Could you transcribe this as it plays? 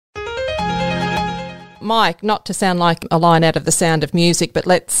Mike, not to sound like a line out of The Sound of Music, but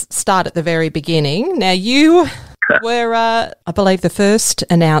let's start at the very beginning. Now, you were, I believe, the first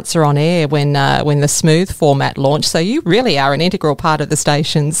announcer on air when the Smooth format launched, so you really are an integral part of the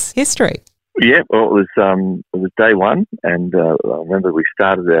station's history. Yeah, well, it was day one, and I remember we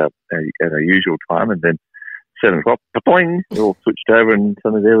started at our usual time, and then 7 o'clock, boing, it all switched over, and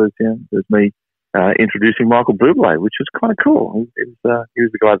suddenly there was me introducing Michael Bublé, which was kind of cool. He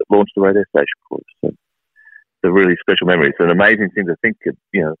was the guy that launched the radio station for us. So it's a really special memory. It's an amazing thing to think that,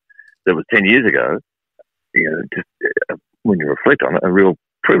 that was 10 years ago. Just when you reflect on it, a real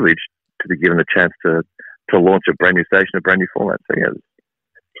privilege to be given the chance to launch a brand new station, a brand new format. So it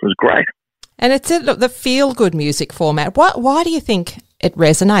was great. And it's the feel-good music format. Why do you think it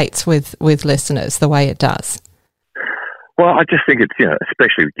resonates with listeners the way it does? Well, I just think it's,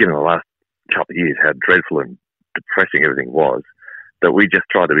 especially given the last couple of years, how dreadful and depressing everything was, that we just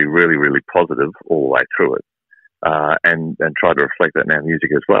try to be really, really positive all the way through it, and try to reflect that in our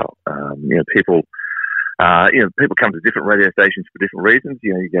music as well. People come to different radio stations for different reasons.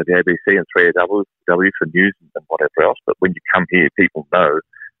 You go to the ABC and 3AW for news and whatever else. But when you come here, people know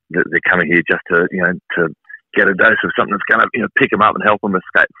that they're coming here just to get a dose of something that's going to pick them up and help them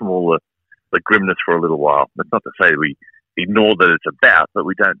escape from all the grimness for a little while. That's not to say we ignore that it's about, but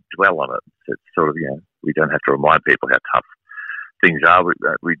we don't dwell on it. It's sort of, we don't have to remind people how tough things are.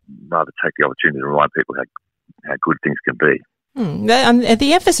 We'd rather take the opportunity to remind people how good things can be.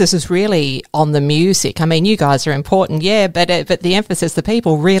 The emphasis is really on the music. I mean, you guys are important, yeah, but the emphasis, the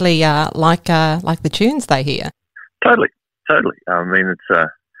people really like the tunes they hear. Totally. I mean,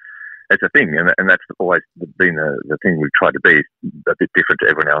 it's a thing, and that's always been the thing we've tried to be, a bit different to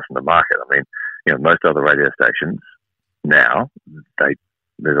everyone else in the market. I mean, most other radio stations now,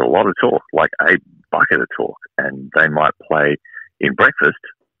 there's a lot of talk, like a bucket of talk, and they might play in breakfast,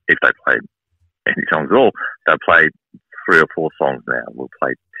 if they play any songs at all, they'll play 3 or 4 songs now. We'll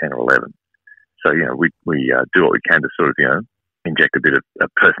play 10 or 11. So, we do what we can to sort of, inject a bit of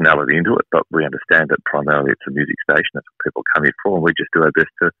personality into it, but we understand that primarily it's a music station. That's what people come here for, and we just do our best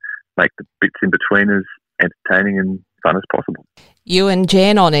to make the bits in between as entertaining and fun as possible. You and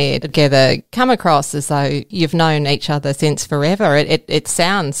Jen on air together come across as though you've known each other since forever. It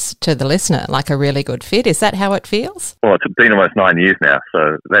sounds to the listener like a really good fit. Is that how it feels? Well, it's been almost 9 years now,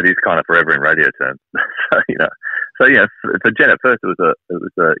 so that is kind of forever in radio terms. For Jen at first it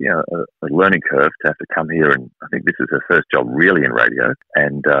was a learning curve to have to come here, and I think this is her first job really in radio,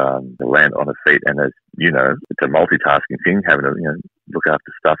 and to land on her feet. And as you know, it's a multitasking thing, having to look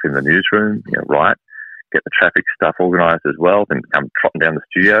after stuff in the newsroom, write, get the traffic stuff organised as well, then come trotting down the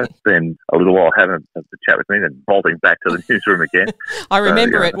studio, then a little while having a chat with me, then bolting back to the newsroom again. I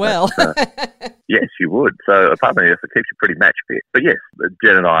remember it well. Yes, you would. So apart from this, it keeps you pretty match fit. But yes,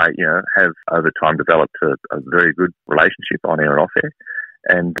 Jen and I, have over time developed a very good relationship on air and off air.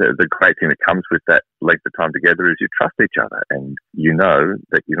 And the great thing that comes with that length of time together is you trust each other, and you know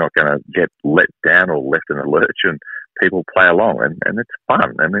that you're not going to get let down or left in a lurch, and people play along, and it's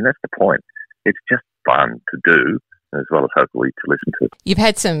fun. I mean, that's the point. It's just fun to do, as well as hopefully to listen to. You've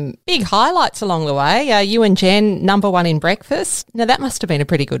had some big highlights along the way. You and Jen, number 1 in breakfast. Now, that must have been a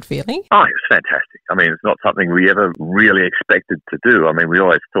pretty good feeling. Oh, it was fantastic. I mean, it's not something we ever really expected to do. I mean, we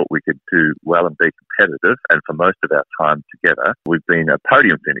always thought we could do well and be competitive, and for most of our time together, we've been a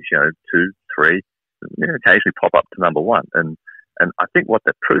podium finish, 2, 3, occasionally pop up to number 1. And I think what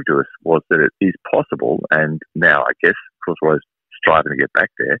that proved to us was that it is possible, and now, I guess, of course, we're always striving to get back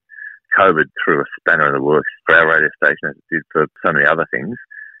there. COVID threw a spanner in the works for our radio station, as it did for so many other things,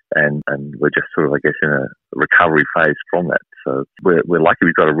 and we're just sort of, I guess, in a recovery phase from that. So we're lucky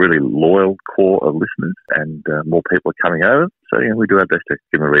we've got a really loyal core of listeners, and more people are coming over. So we do our best to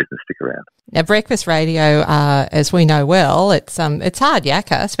give them a reason to stick around. Now, breakfast radio, as we know well, it's hard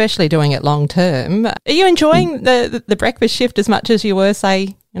yakka, especially doing it long term. Are you enjoying the breakfast shift as much as you were,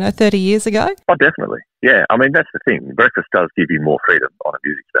 say, 30 years ago? Oh, definitely. Yeah, I mean, that's the thing. Breakfast does give you more freedom on a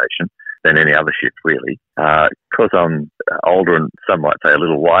music station than any other shift, really. Because I'm older and some might say a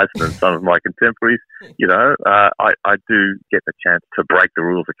little wiser than some of my contemporaries, I do get the chance to break the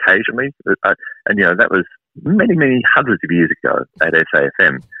rules occasionally. And that was many, many hundreds of years ago at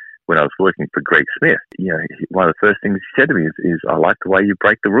SAFM when I was working for Greg Smith. One of the first things he said to me is I like the way you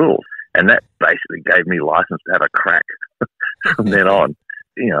break the rules. And that basically gave me license to have a crack from then on.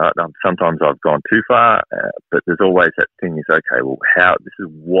 sometimes I've gone too far, but there's always that thing is, okay, well, this is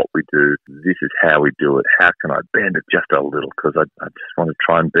what we do. This is how we do it. How can I bend it just a little? Because I just want to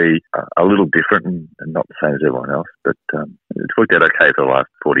try and be a little different and not the same as everyone else. But it's worked out okay for the last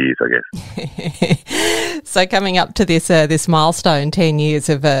 40 years, I guess. So coming up to this milestone, 10 years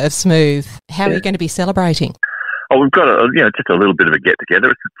of Smooth, how are you going to be celebrating? Oh, we've got just a little bit of a get-together.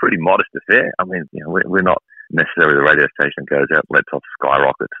 It's a pretty modest affair. I mean, we're not necessarily the radio station goes out and lets off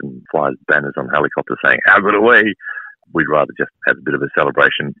skyrockets and flies banners on helicopters saying, how good are we? We'd rather just have a bit of a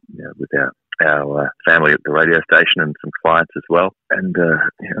celebration with our family at the radio station and some clients as well, and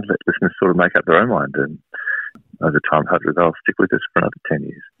let listeners sort of make up their own mind. And over time, hopefully they'll stick with us for another 10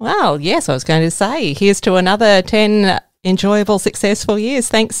 years. Well, yes, I was going to say, here's to another 10 enjoyable, successful years.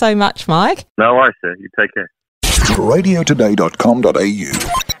 Thanks so much, Mike. No worries, sir. You take care.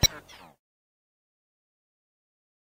 radiotoday.com.au